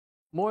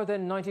More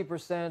than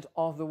 90%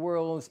 of the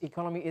world's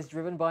economy is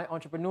driven by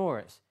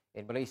entrepreneurs.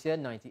 In Malaysia,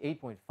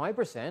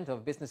 98.5%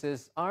 of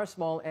businesses are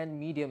small and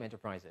medium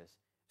enterprises.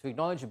 To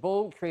acknowledge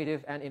bold,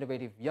 creative and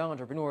innovative young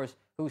entrepreneurs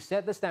who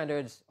set the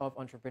standards of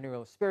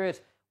entrepreneurial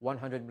spirit,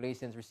 100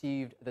 Malaysians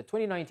received the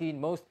 2019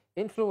 Most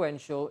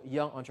Influential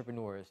Young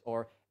Entrepreneurs,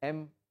 or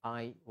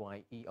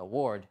MIYE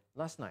Award,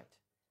 last night.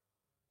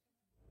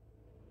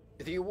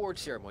 The award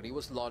ceremony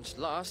was launched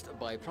last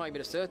by Prime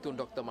Minister Tun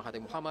Dr.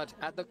 Mahathir Mohamad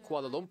at the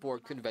Kuala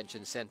Lumpur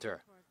Convention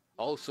Centre.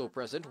 Also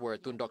present were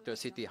Tun Dr.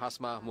 Siti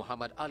Hasmah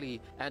Muhammad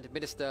Ali and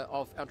Minister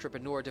of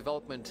Entrepreneur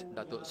Development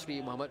Datuk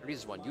Sri Muhammad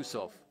Rizwan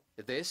Yusof.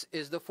 This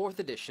is the 4th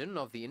edition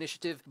of the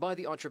initiative by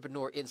the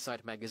Entrepreneur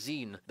Insight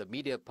magazine, the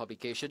media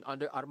publication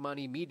under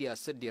Armani Media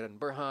Sendirian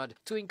Berhad,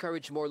 to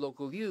encourage more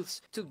local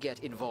youths to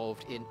get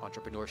involved in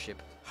entrepreneurship.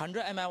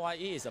 100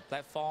 MIYE is a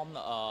platform,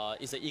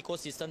 is an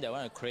ecosystem that we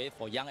want to create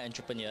for young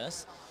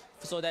entrepreneurs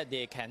so that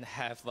they can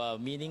have a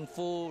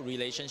meaningful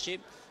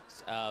relationship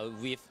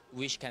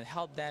which can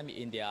help them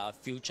in their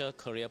future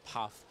career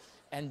path.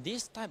 And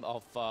this type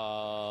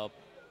of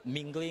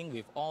mingling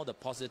with all the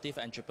positive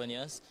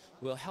entrepreneurs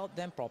will help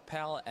them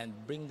propel and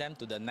bring them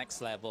to the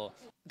next level.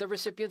 The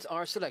recipients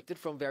are selected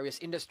from various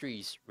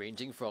industries,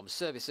 ranging from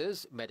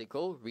services,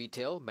 medical,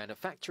 retail,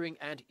 manufacturing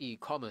and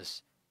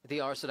e-commerce. They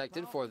are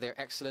selected for their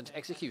excellent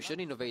execution,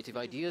 innovative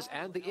ideas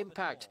and the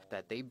impact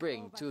that they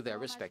bring to their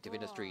respective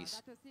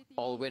industries.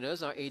 All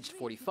winners are aged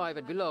 45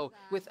 and below,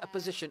 with a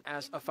position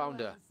as a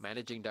founder,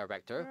 managing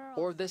director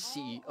or the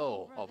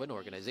CEO of an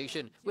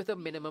organization with a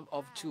minimum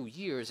of 2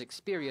 years'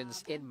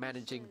 experience in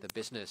managing the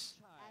business.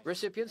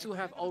 Recipients who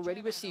have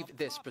already received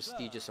this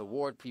prestigious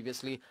award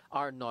previously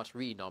are not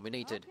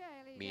re-nominated.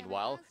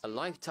 Meanwhile, a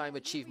Lifetime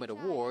Achievement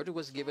Award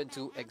was given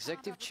to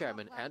Executive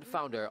Chairman and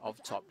founder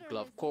of Top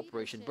Glove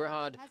Corporation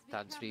Berhad,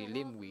 Tan Sri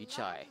Lim Wee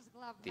Chai.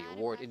 The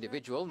award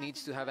individual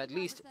needs to have at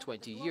least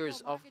 20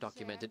 years of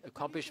documented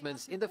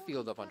accomplishments in the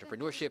field of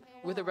entrepreneurship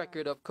with a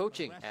record of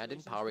coaching and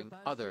empowering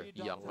other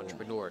young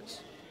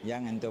entrepreneurs.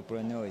 Young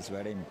entrepreneur is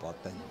very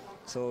important.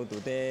 So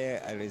today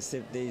I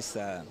received this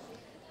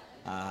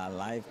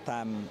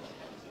Lifetime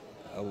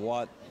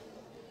Award,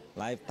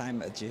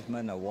 Lifetime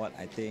Achievement Award.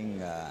 I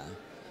think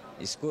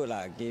it's good,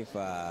 give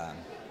a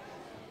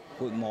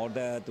good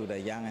model to the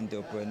young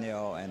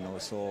entrepreneur and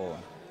also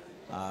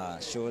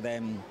show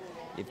them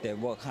if they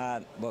work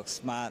hard, work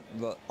smart,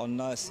 work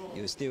honest,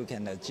 you still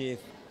can achieve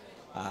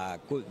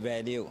good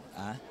value.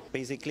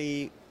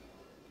 Basically,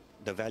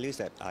 the values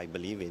that I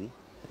believe in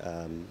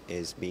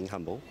is being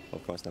humble,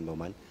 of course, number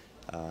one.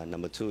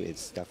 Number two,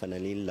 it's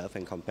definitely love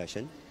and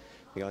compassion,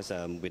 because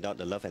without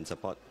the love and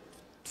support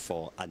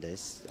for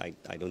others,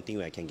 I don't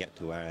think I can get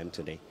to where I am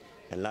today.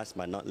 And last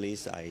but not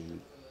least, I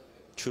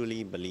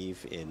truly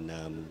believe in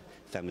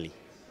family.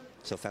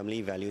 So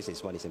family values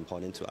is what is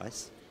important to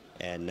us.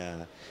 And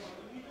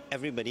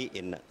everybody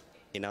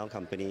in our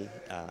company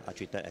are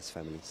treated as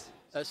families.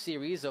 A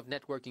series of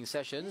networking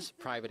sessions,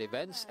 private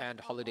events and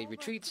holiday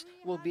retreats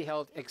will be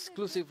held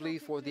exclusively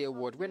for the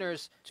award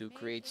winners to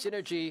create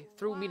synergy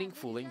through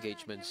meaningful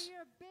engagements.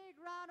 Big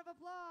round of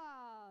applause.